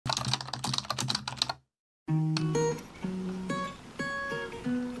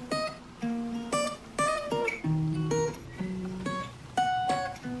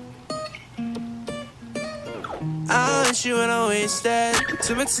want you and I wasted.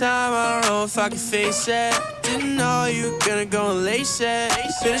 Took my time, I don't know if I can face it. Didn't know you were gonna go and lace it.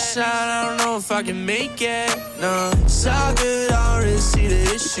 Finish line, I don't know if I can make it. No, it's all good, I don't really see the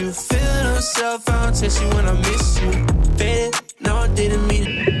issue. Feeling myself, I don't text you when I miss you. Faded, no, I didn't mean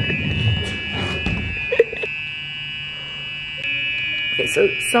it. Okay, so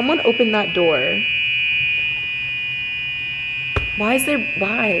someone opened that door. Why?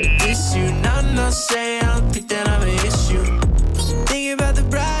 Miss you, not say I don't think that I'm an issue. Thinking about the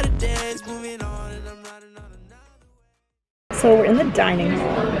brighter days, moving on, and I'm riding on another way. So we're in the dining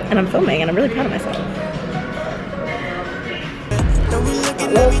hall, and I'm filming, and I'm really proud of myself. Don't be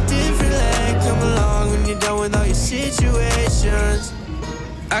looking at me differently. Come along when you're done with all your situations.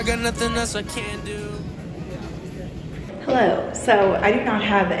 I got nothing else I can't do. Hello. So I do not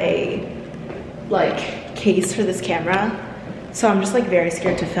have a case for this camera, so I'm just very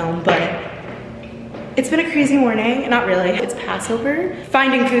scared to film, but it's been a crazy morning. Not really. It's Passover.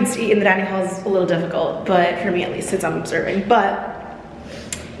 Finding foods to eat in the dining hall is a little difficult, but for me at least, since I'm observing. But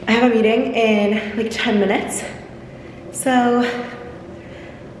I have a meeting in 10 minutes, so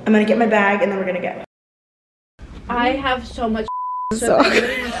I'm gonna get my bag and then we're gonna go. I have so much.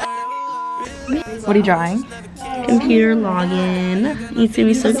 What are you drawing? Computer login. It's gonna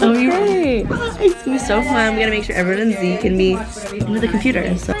be so fun. It's gonna be so fun. I'm gonna make sure everyone in Z can be into the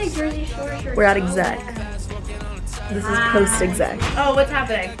computer. So We're at exec. This is post exec. oh, what's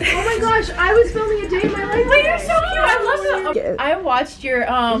happening? Oh my gosh, I was filming a day in my life. Wait, you're so cute. I love it. I watched your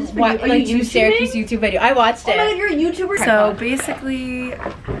new Syracuse YouTube video. I watched it. Oh my God, you're a YouTuber. So basically,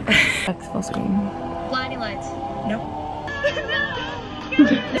 full screen. Blinding lights. Nope.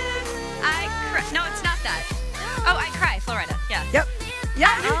 No, it's not that. Oh, I cry, Florida. Yeah. Yep.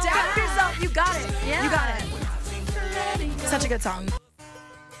 Yeah, you doubted yourself. You got it. Yeah. You got it. Such a good song.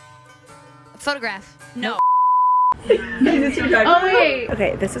 Photograph. No. Oh wait.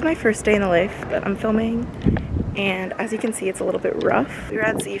 Okay, this is my first day in the life that I'm filming, and as you can see, it's a little bit rough. We were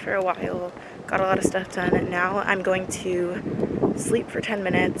at Z for a while, got a lot of stuff done, and now I'm going to sleep for 10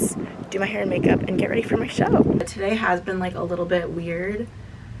 minutes, do my hair and makeup, and get ready for my show. Today has been a little bit weird.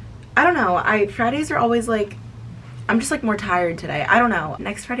 I don't know, Fridays are always I'm just more tired today. I don't know.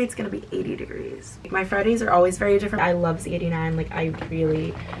 Next Friday it's gonna be 80 degrees. My Fridays are always very different. I love Z89, I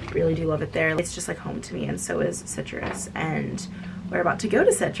really do love it there. It's just home to me, and so is Citrus, and we're about to go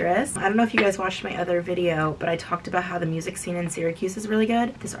to Citrus. I don't know if you guys watched my other video, but I talked about how the music scene in Syracuse is really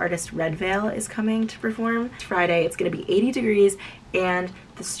good. This artist Red Veil is coming to perform. Friday it's gonna be 80 degrees, and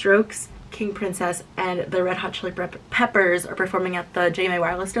The Strokes, King Princess, and the Red Hot Chili Peppers are performing at the JMA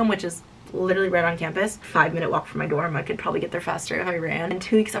Wireless Dome, which is literally right on campus. 5-minute walk from my dorm. I could probably get there faster if I ran. And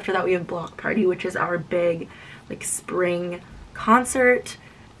 2 weeks after that we have Block Party, which is our big spring concert.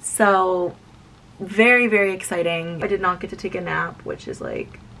 So very exciting. I did not get to take a nap, which is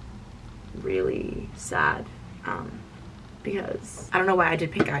really sad, because I don't know why I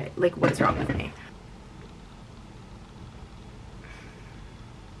did pink eye. What is wrong with me?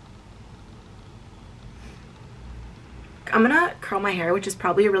 I'm gonna curl my hair, which is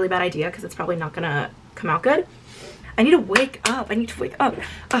probably a really bad idea because it's probably not gonna come out good. I need to wake up.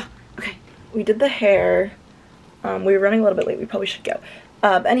 Okay, we did the hair. We were running a little bit late. We probably should go.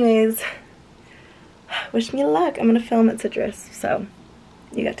 Anyways, wish me luck. I'm gonna film at Citrus, so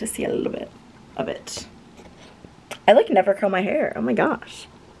you got to see a little bit of it. I never curl my hair. Oh my gosh.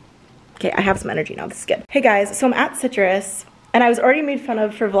 Okay, I have some energy now. This is good. Hey guys, so I'm at Citrus, and I was already made fun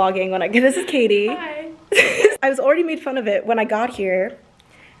of for vlogging when this is Katie. Hi. I was already made fun of it when I got here.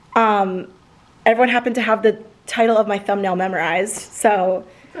 Everyone happened to have the title of my thumbnail memorized, so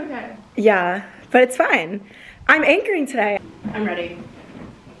It's okay. yeah, but it's fine. I'm anchoring today. I'm ready.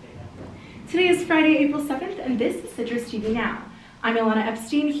 Today is Friday, April 7th, and this is Citrus TV Now. I'm Ilana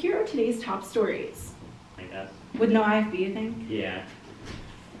Epstein. Here are today's top stories. I guess. With no IFB, you think? Yeah.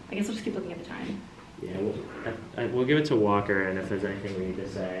 I guess we'll just keep looking at the time. Yeah, we'll give it to Walker, and if there's anything we need to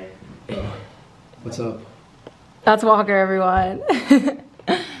say. What's up? That's Walker, everyone.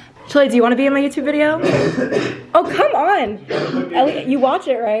 Chile, do you want to be in my YouTube video? Oh, come on! You watch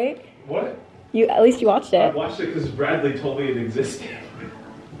it, right? What? At least you watched I it. watched it because Bradley told me it existed.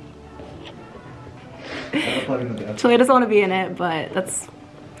 Chile doesn't want to be in it, but that's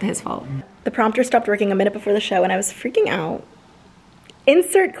his fault. The prompter stopped working a minute before the show, and I was freaking out.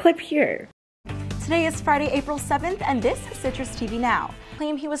 Insert clip here. Today is Friday, April 7th, and this is Citrus TV Now.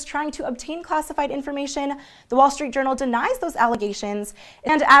 Claim he was trying to obtain classified information. The Wall Street Journal denies those allegations.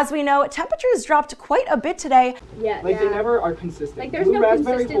 And as we know, temperatures dropped quite a bit today. They never are consistent. There's no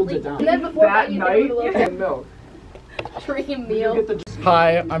raspberry consistent holds it down. And then before that night, and milk. Dream meal.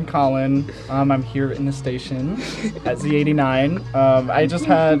 Hi, I'm Colin. I'm here in the station at Z89.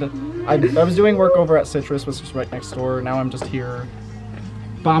 I was doing work over at Citrus, which is right next door. Now I'm just here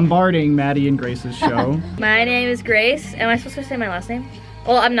bombarding Maddie and Grace's show. My name is Grace. Am I supposed to say my last name?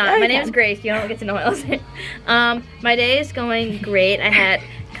 Well, I'm not. My name is Grace. You don't get to know my last name. My day is going great.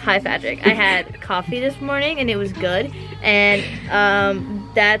 Hi, Patrick. I had coffee this morning and it was good. And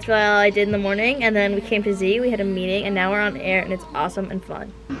that's what I did in the morning. And then we came to Z, we had a meeting, and now we're on air and it's awesome and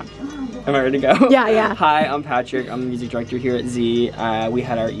fun. Am I ready to go? Yeah. Hi, I'm Patrick. I'm the music director here at Z. We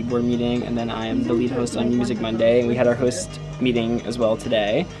had our e-board meeting, and then I am the lead host on New Music Monday, and we had our host meeting as well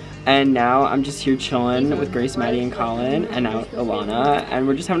today. And now I'm just here chilling with Grace, Maddie, and Colin, and now Alana, and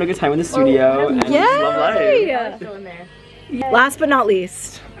we're just having a good time in the studio, and just love life. Last but not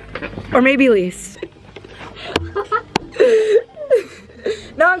least, or maybe least.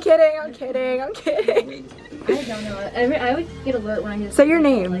 No, I'm kidding. I don't know. I always get alert when I hear. Say your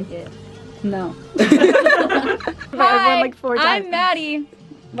name. Like it. No. Hi, like 4 times. I'm Maddie.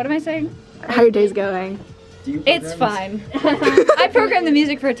 What am I saying? How your day's going? It's fine. I program the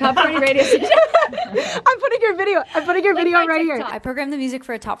music for a top 40 radio station. I'm putting your video on right here. I program the music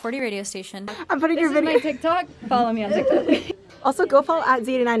for a top 40 radio station. I'm putting your video. This is my TikTok. Follow me on TikTok. Also, go follow at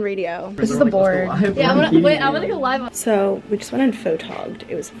Z89 Radio. This is the board. Yeah, I wanna go live on. So we just went and photogged.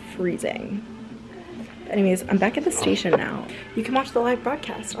 It was freezing. Anyways, I'm back at the station now. You can watch the live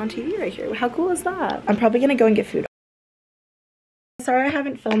broadcast on TV right here. How cool is that? I'm probably gonna go and get food. Sorry I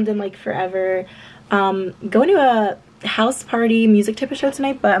haven't filmed in like forever. Going to a house party music type of show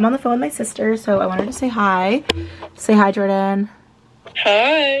tonight, but I'm on the phone with my sister, so I wanted to say hi. Say hi, Jordan.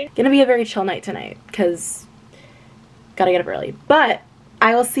 Hi. Gonna be a very chill night tonight, because gotta get up early. But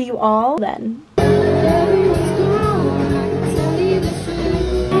I will see you all then.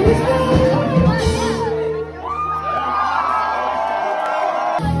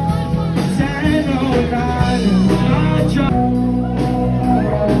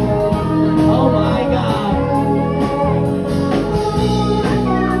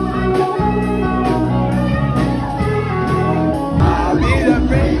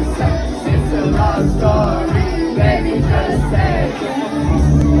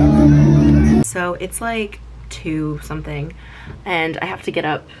 So it's like 2 something and I have to get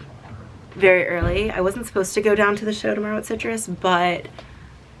up very early. I wasn't supposed to go down to the show tomorrow at Citrus, but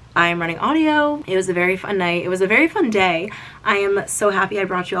I'm running audio. It was a very fun night. It was a very fun day. I am so happy I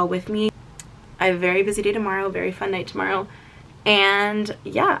brought you all with me. I have a very busy day tomorrow, very fun night tomorrow. And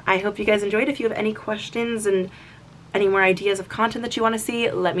yeah, I hope you guys enjoyed. If you have any questions and any more ideas of content that you want to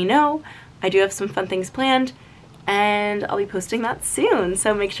see, let me know. I do have some fun things planned, and I'll be posting that soon.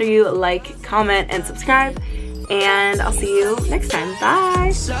 So make sure you like, comment, and subscribe, and I'll see you next time.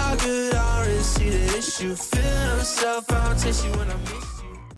 Bye!